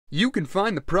You can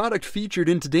find the product featured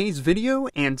in today's video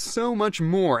and so much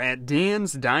more at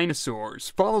Dan's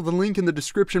Dinosaurs. Follow the link in the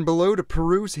description below to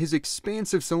peruse his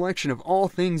expansive selection of all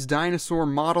things dinosaur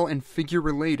model and figure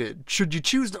related. Should you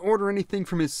choose to order anything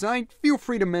from his site, feel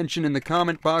free to mention in the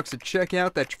comment box at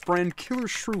checkout that your friend Killer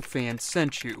Shrew Fan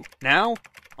sent you. Now,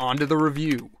 on to the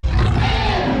review.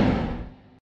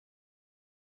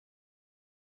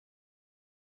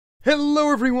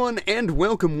 Hello everyone, and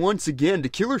welcome once again to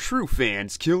Killer Shrew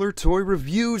Fan's Killer Toy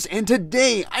Reviews, and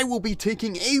today I will be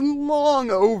taking a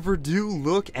long overdue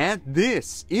look at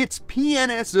this. It's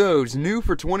PNSO's new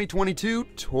for 2022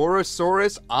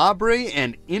 Torosaurus, Aubrey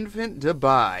and infant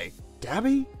Dabei.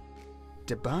 Dabei?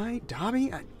 Dabei?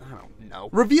 Dabie? I don't know.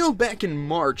 Revealed back in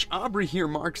March, Aubrey here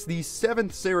marks the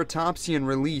 7th Ceratopsian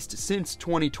released since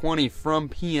 2020 from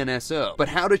PNSO. But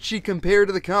how did she compare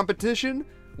to the competition?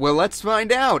 Well, let's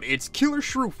find out. It's Killer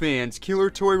Shrew Fan's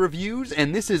Killer Toy Reviews,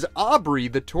 and this is Aubrey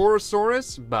the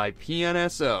Torosaurus by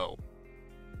PNSO.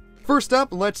 First up,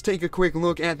 let's take a quick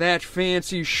look at that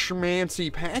fancy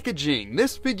schmancy packaging.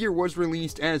 This figure was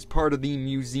released as part of the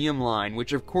Museum Line,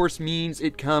 which of course means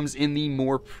it comes in the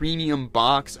more premium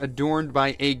box adorned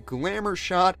by a glamour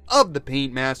shot of the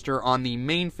Paintmaster on the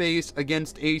main face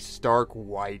against a stark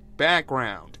white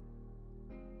background.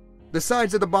 The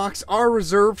sides of the box are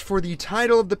reserved for the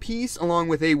title of the piece along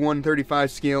with a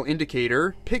 1/35 scale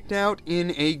indicator picked out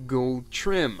in a gold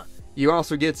trim. You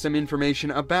also get some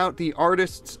information about the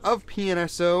artists of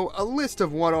PNSO, a list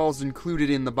of what all's included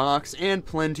in the box, and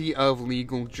plenty of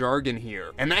legal jargon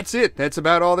here. And that's it, that's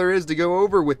about all there is to go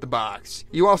over with the box.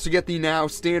 You also get the now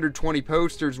standard 20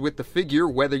 posters with the figure,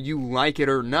 whether you like it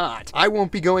or not. I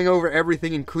won't be going over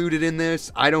everything included in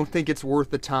this, I don't think it's worth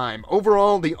the time.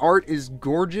 Overall, the art is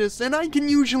gorgeous, and I can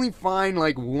usually find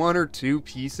like 1 or 2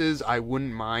 pieces I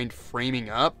wouldn't mind framing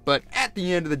up, but at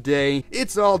the end of the day,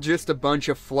 it's all just a bunch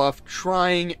of fluff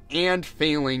trying and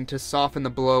failing to soften the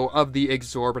blow of the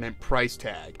exorbitant price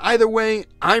tag. Either way,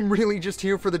 I'm really just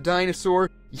here for the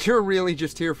dinosaur, you're really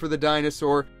just here for the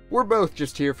dinosaur, we're both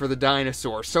just here for the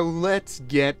dinosaur, so let's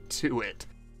get to it.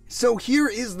 So here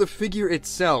is the figure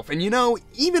itself, and you know,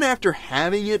 even after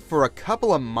having it for a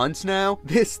couple of months now,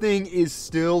 this thing is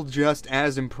still just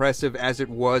as impressive as it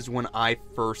was when I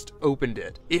first opened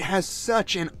it. It has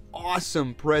such an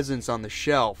awesome presence on the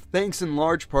shelf, thanks in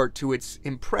large part to its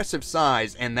impressive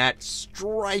size and that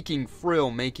striking frill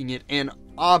making it an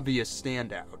obvious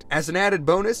standout. As an added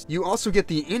bonus, you also get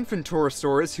the infant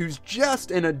Torosaurus, who's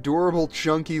just an adorable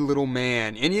chunky little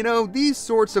man, and you know, these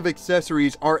sorts of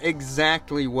accessories are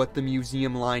exactly what the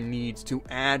museum line needs to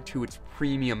add to its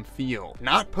premium feel.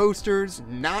 Not posters,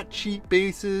 not cheap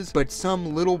bases, but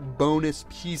some little bonus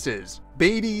pieces.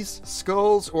 Babies,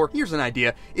 skulls, or here's an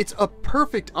idea, it's a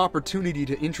perfect opportunity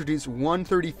to introduce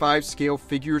 1/35 scale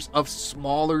figures of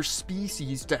smaller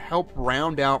species to help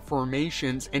round out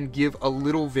formations and give a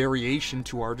little variation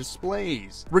to our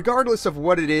displays. Regardless of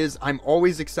what it is, I'm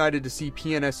always excited to see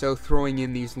PNSO throwing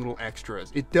in these little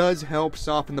extras. It does help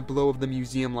soften the blow of the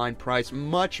museum line price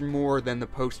much more than the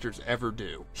posters ever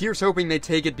do. Here's hoping they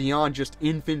take it beyond just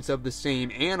infants of the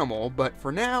same animal, but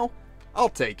for now, I'll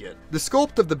take it. The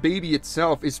sculpt of the baby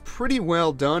itself is pretty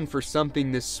well done for something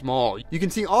this small. You can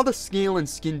see all the scale and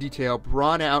skin detail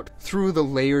brought out through the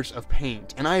layers of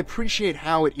paint, and I appreciate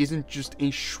how it isn't just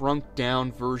a shrunk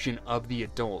down version of the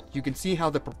adult. You can see how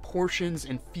the proportions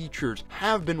and features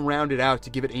have been rounded out to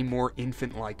give it a more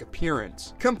infant-like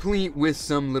appearance, complete with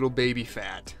some little baby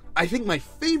fat. I think my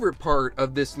favorite part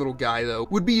of this little guy, though,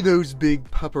 would be those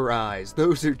big pupper eyes.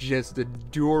 Those are just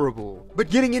adorable. But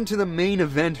getting into the main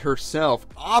event herself,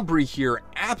 Aubrey here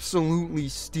absolutely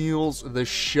steals the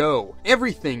show.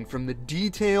 Everything from the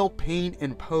detail, paint,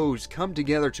 and pose come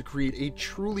together to create a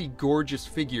truly gorgeous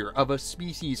figure of a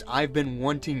species I've been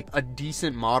wanting a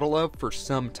decent model of for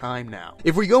some time now.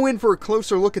 If we go in for a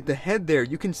closer look at the head there,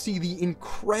 you can see the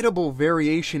incredible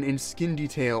variation in skin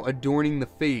detail adorning the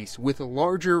face, with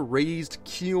larger raised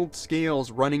keeled scales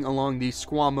running along the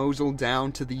squamosal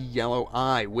down to the yellow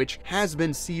eye, which has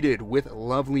been seeded with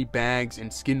lovely bags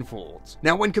and skin folds.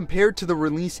 Now, when compared to the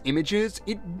release images,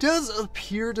 it does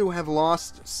appear to have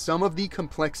lost some of the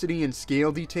complexity and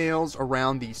scale details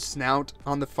around the snout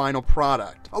on the final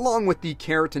product, along with the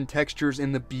keratin textures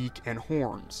in the beak and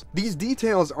horns. These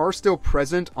details are still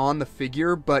present on the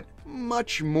figure, but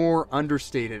much more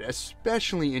understated,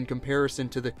 especially in comparison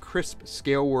to the crisp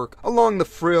scale work along the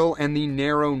frill and the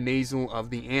narrow nasal of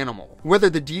the animal. Whether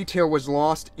the detail was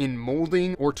lost in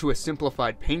molding or to a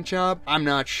simplified paint job, I'm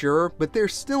not sure, but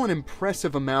there's still an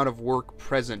impressive amount of work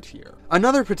present here.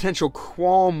 Another potential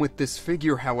qualm with this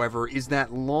figure, however, is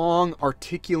that long,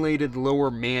 articulated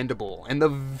lower mandible and the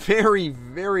very,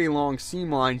 very long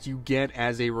seam lines you get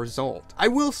as a result. I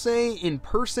will say, in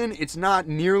person, it's not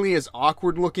nearly as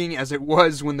awkward looking as it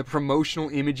was when the promotional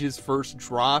images first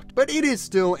dropped, but it is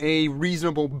still a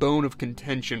reasonable bone of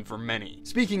contention for many.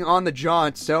 Speaking on the jaw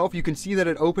itself, you can see that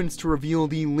it opens to reveal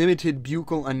the limited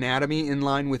buccal anatomy in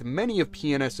line with many of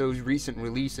PNSO's recent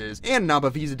releases and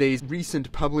Nabavizadeh's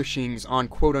recent publishings on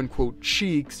quote-unquote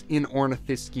cheeks in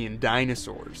ornithischian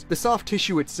dinosaurs. The soft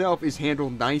tissue itself is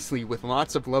handled nicely with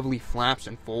lots of lovely flaps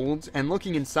and folds, and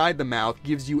looking inside the mouth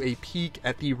gives you a peek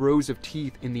at the rows of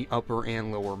teeth in the upper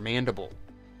and lower mandible.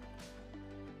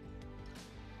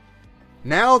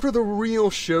 Now for the real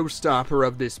showstopper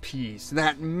of this piece,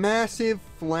 that massive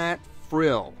flat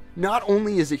frill. Not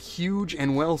only is it huge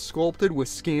and well sculpted with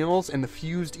scales and the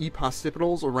fused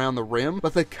epoccipitals around the rim,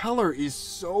 but the color is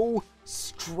so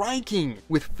striking,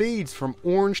 with fades from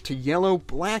orange to yellow,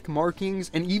 black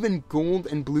markings, and even gold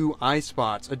and blue eye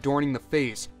spots adorning the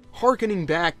face, harkening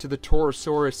back to the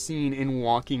Torosaurus scene in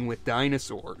Walking with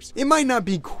Dinosaurs. It might not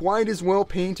be quite as well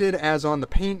painted as on the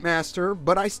Paintmaster,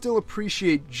 but I still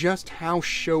appreciate just how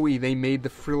showy they made the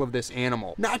frill of this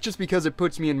animal. Not just because it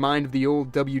puts me in mind of the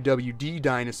old WWD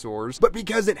dinosaurs, but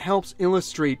because it helps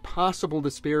illustrate possible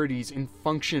disparities in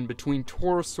function between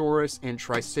Torosaurus and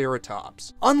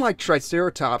Triceratops. Unlike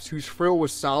Triceratops, whose frill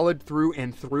was solid through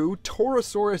and through,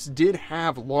 Torosaurus did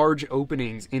have large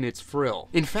openings in its frill.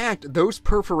 In fact, those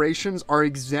perforations are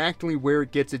exactly where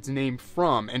it gets its name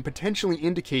from, and potentially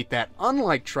indicate that,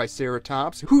 unlike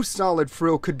Triceratops, whose solid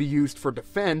frill could be used for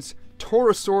defense,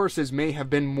 Torosaurus's may have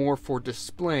been more for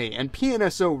display, and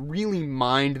PNSO really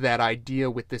mined that idea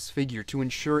with this figure to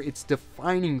ensure its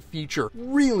defining feature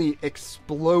really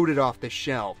exploded off the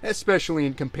shelf, especially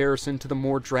in comparison to the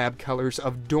more drab colors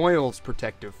of Doyle's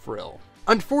protective frill.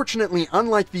 Unfortunately,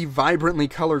 unlike the vibrantly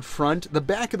colored front, the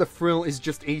back of the frill is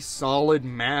just a solid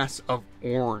mass of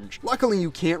orange. Luckily,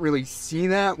 you can't really see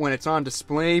that when it's on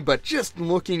display, but just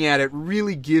looking at it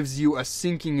really gives you a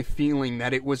sinking feeling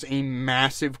that it was a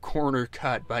massive corner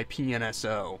cut by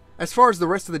PNSO. As far as the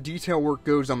rest of the detail work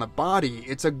goes on the body,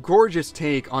 it's a gorgeous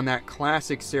take on that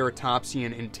classic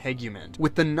Ceratopsian integument,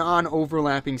 with the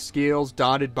non-overlapping scales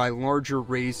dotted by larger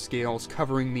raised scales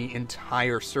covering the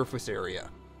entire surface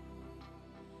area.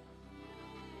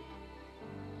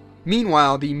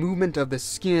 Meanwhile, the movement of the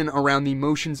skin around the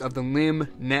motions of the limb,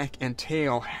 neck, and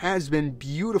tail has been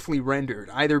beautifully rendered,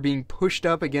 either being pushed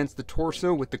up against the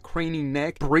torso with the craning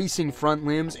neck, bracing front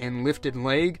limbs and lifted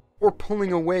leg, or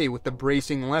pulling away with the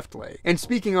bracing left leg. And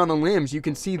speaking on the limbs, you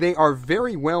can see they are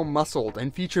very well muscled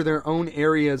and feature their own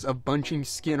areas of bunching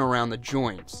skin around the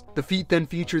joints. The feet then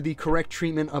feature the correct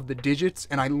treatment of the digits,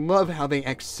 and I love how they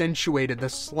accentuated the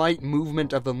slight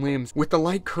movement of the limbs with the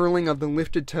light curling of the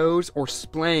lifted toes or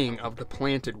splaying of the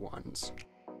planted ones.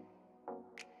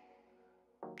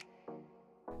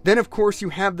 Then of course you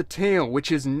have the tail,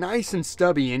 which is nice and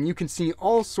stubby, and you can see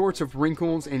all sorts of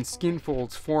wrinkles and skin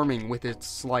folds forming with its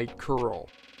slight curl.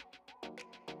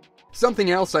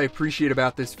 Something else I appreciate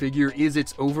about this figure is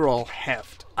its overall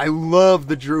heft. I love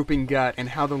the drooping gut and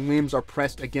how the limbs are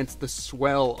pressed against the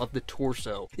swell of the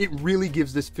torso. It really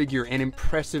gives this figure an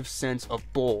impressive sense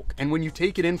of bulk, and when you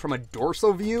take it in from a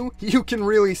dorsal view, you can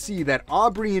really see that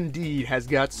Aubrey indeed has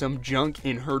got some junk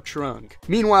in her trunk.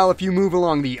 Meanwhile, if you move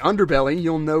along the underbelly,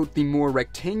 you'll note the more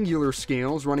rectangular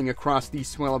scales running across the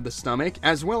swell of the stomach,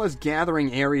 as well as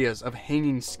gathering areas of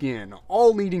hanging skin,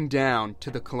 all leading down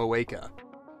to the cloaca.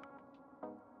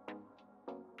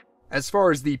 As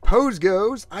far as the pose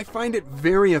goes, I find it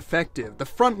very effective. The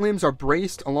front limbs are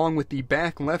braced along with the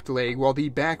back left leg, while the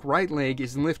back right leg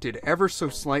is lifted ever so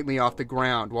slightly off the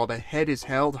ground, while the head is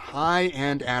held high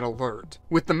and at alert.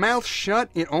 With the mouth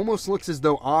shut, it almost looks as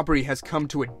though Aubrey has come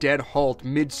to a dead halt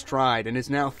mid-stride and is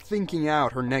now thinking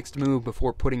out her next move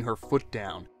before putting her foot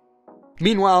down.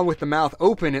 Meanwhile, with the mouth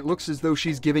open, it looks as though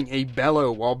she's giving a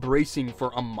bellow while bracing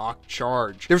for a mock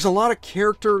charge. There's a lot of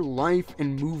character, life,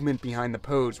 and movement behind the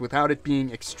pose without it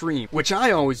being extreme, which I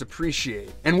always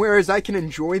appreciate. And whereas I can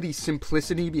enjoy the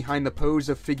simplicity behind the pose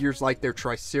of figures like their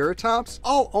Triceratops,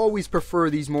 I'll always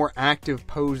prefer these more active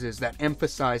poses that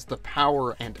emphasize the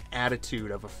power and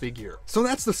attitude of a figure. So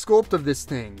that's the sculpt of this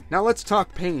thing. Now let's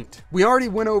talk paint. We already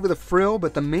went over the frill,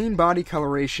 but the main body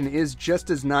coloration is just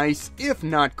as nice, if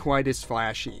not quite as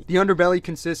flashy. The underbelly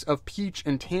consists of peach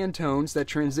and tan tones that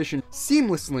transition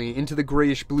seamlessly into the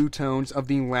grayish blue tones of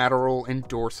the lateral and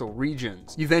dorsal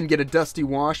regions. You then get a dusty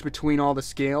wash between all the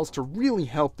scales to really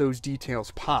help those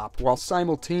details pop, while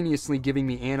simultaneously giving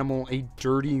the animal a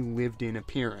dirty, lived-in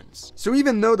appearance. So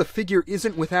even though the figure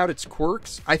isn't without its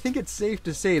quirks, I think it's safe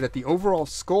to say that the overall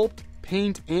sculpt,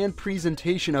 paint, and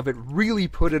presentation of it really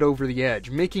put it over the edge,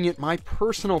 making it my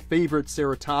personal favorite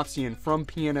Ceratopsian from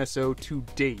PNSO to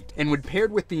date. And when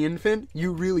paired with the infant,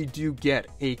 you really do get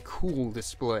a cool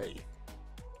display.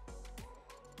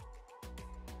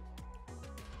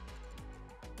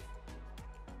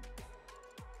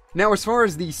 Now, as far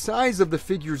as the size of the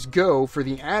figures go, for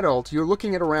the adult, you're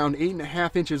looking at around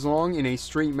 8.5 inches long in a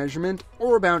straight measurement,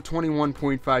 or about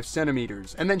 21.5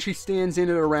 centimeters, and then she stands in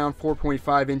at around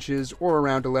 4.5 inches, or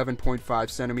around 11.5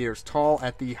 centimeters tall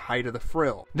at the height of the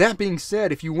frill. That being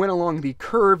said, if you went along the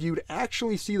curve, you'd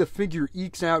actually see the figure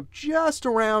ekes out just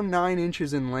around 9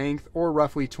 inches in length, or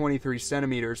roughly 23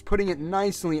 centimeters, putting it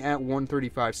nicely at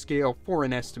 1/35 scale for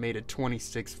an estimated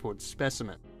 26-foot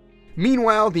specimen.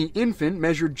 Meanwhile, the infant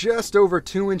measured just over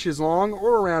 2 inches long,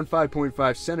 or around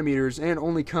 5.5 centimeters, and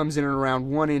only comes in at around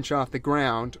 1 inch off the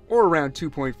ground, or around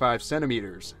 2.5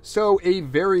 centimeters. So a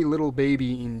very little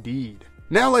baby indeed.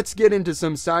 Now let's get into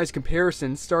some size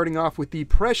comparisons, starting off with the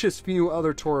precious few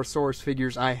other Torosaurus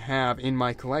figures I have in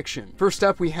my collection. First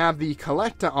up, we have the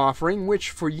Collecta offering,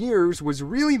 which for years was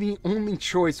really the only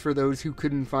choice for those who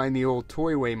couldn't find the old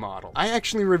Toyway model. I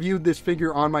actually reviewed this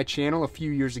figure on my channel a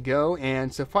few years ago,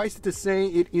 and suffice it to say,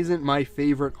 it isn't my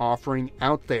favorite offering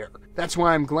out there. That's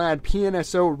why I'm glad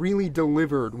PNSO really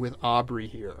delivered with Aubrey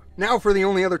here. Now for the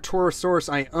only other Torosaurus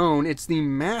I own, it's the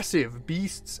massive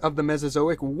Beasts of the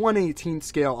Mesozoic 1/18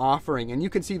 scale offering, and you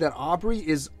can see that Aubrey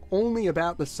is only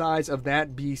about the size of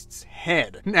that beast's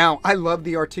head. Now, I love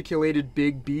the articulated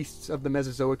big Beasts of the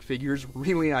Mesozoic figures,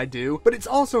 really I do, but it's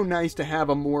also nice to have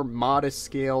a more modest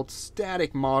scaled,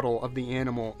 static model of the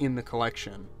animal in the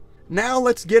collection. Now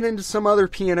let's get into some other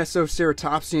PNSO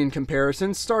Ceratopsian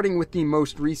comparisons, starting with the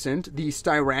most recent, the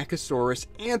Styracosaurus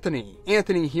Anthony.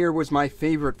 Anthony here was my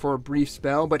favorite for a brief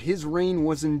spell, but his reign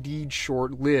was indeed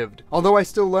short-lived. Although I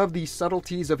still love the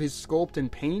subtleties of his sculpt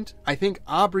and paint, I think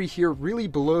Aubrey here really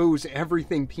blows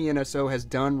everything PNSO has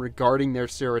done regarding their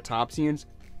Ceratopsians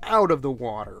out of the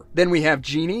water. Then we have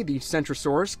Genie, the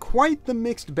Centrosaurus, quite the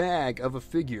mixed bag of a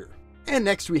figure. And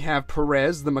next we have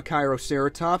Perez, the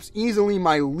Machairoceratops, easily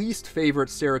my least favorite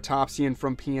Ceratopsian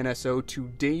from PNSO to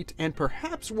date, and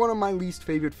perhaps one of my least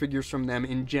favorite figures from them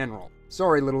in general.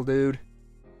 Sorry, little dude.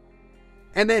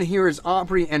 And then here is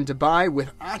Aubrey and Dabei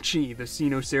with Achi, the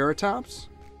Sinoceratops.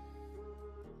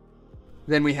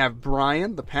 Then we have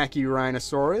Brian, the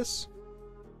Pachyrhinosaurus.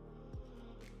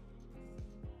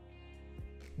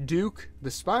 Duke, the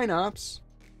Spinops.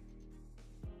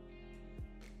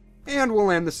 And we'll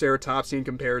end the Ceratopsian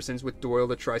comparisons with Doyle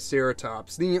the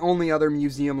Triceratops, the only other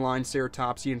Museum Line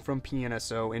Ceratopsian from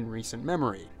PNSO in recent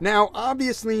memory. Now,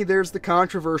 obviously, there's the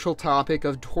controversial topic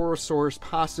of Torosaurus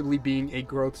possibly being a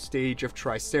growth stage of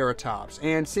Triceratops,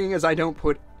 and seeing as I don't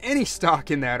put any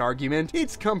stock in that argument,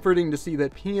 it's comforting to see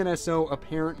that PNSO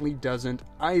apparently doesn't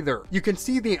either. You can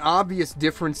see the obvious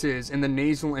differences in the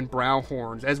nasal and brow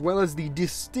horns, as well as the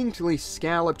distinctly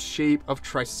scalloped shape of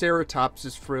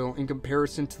Triceratops' frill in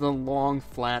comparison to the long,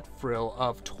 flat frill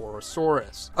of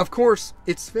Torosaurus. Of course,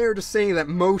 it's fair to say that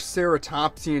most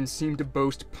Ceratopsians seem to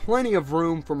boast plenty of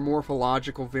room for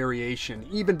morphological variation,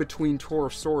 even between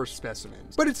Torosaurus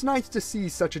specimens, but it's nice to see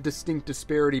such a distinct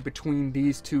disparity between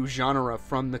these two genera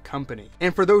from the company.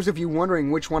 And for those of you wondering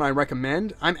which one I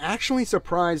recommend, I'm actually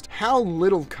surprised how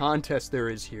little contest there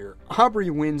is here. Aubrey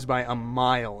wins by a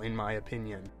mile, in my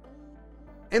opinion.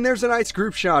 And there's a nice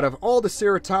group shot of all the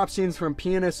Ceratopsians from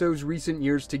PNSO's recent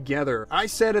years together. I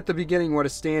said at the beginning what a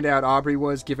standout Aubrey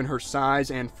was given her size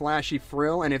and flashy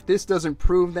frill, and if this doesn't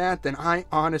prove that, then I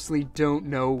honestly don't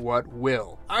know what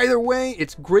will. Either way,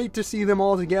 it's great to see them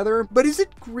all together, but is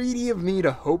it greedy of me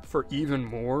to hope for even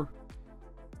more?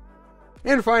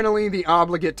 And finally, the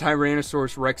obligate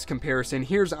Tyrannosaurus Rex comparison.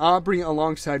 Here's Aubrey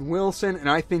alongside Wilson, and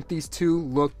I think these two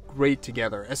look great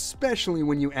together, especially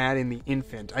when you add in the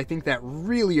infant. I think that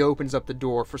really opens up the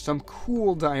door for some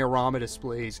cool diorama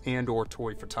displays and/or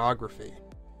toy photography.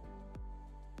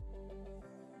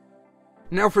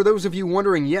 Now, for those of you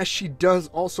wondering, yes, she does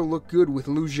also look good with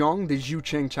Lu Zhong, the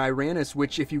Zhucheng Tyrannus,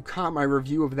 which if you caught my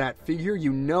review of that figure,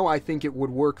 you know I think it would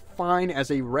work fine as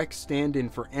a Rex stand-in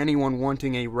for anyone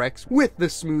wanting a Rex with the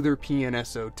smoother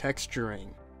PNSO texturing.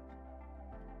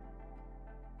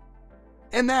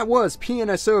 And that was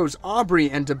PNSO's Aubrey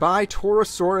and Dabei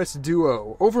Torosaurus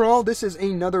duo. Overall, this is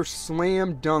another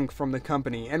slam dunk from the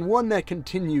company, and one that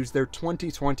continues their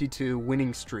 2022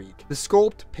 winning streak. The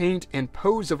sculpt, paint, and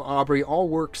pose of Aubrey all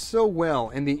work so well,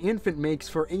 and the infant makes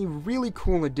for a really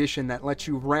cool addition that lets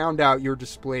you round out your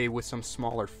display with some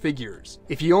smaller figures.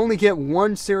 If you only get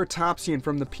one Ceratopsian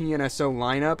from the PNSO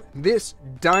lineup, this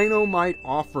dynamite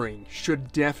offering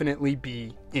should definitely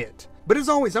be it. But as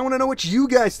always, I want to know what you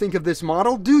guys think of this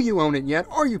model. Do you own it yet?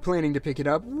 Are you planning to pick it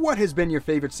up? What has been your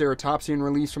favorite Ceratopsian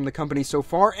release from the company so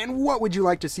far, and what would you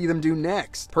like to see them do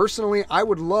next? Personally, I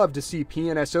would love to see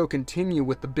PNSO continue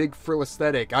with the big frill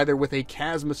aesthetic, either with a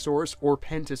Chasmosaurus or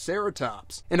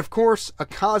Pentaceratops. And of course, a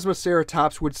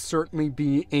Cosmoceratops would certainly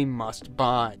be a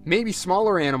must-buy. Maybe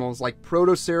smaller animals like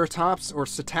Protoceratops or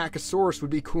Psittacosaurus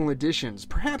would be cool additions,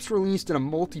 perhaps released in a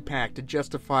multi-pack to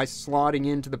justify slotting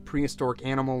into the prehistoric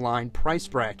animal line price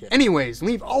bracket. Anyways,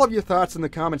 leave all of your thoughts in the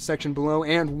comment section below,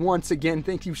 and once again,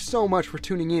 thank you so much for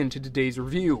tuning in to today's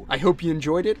review. I hope you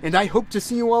enjoyed it, and I hope to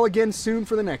see you all again soon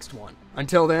for the next one.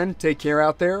 Until then, take care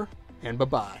out there, and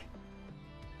bye-bye.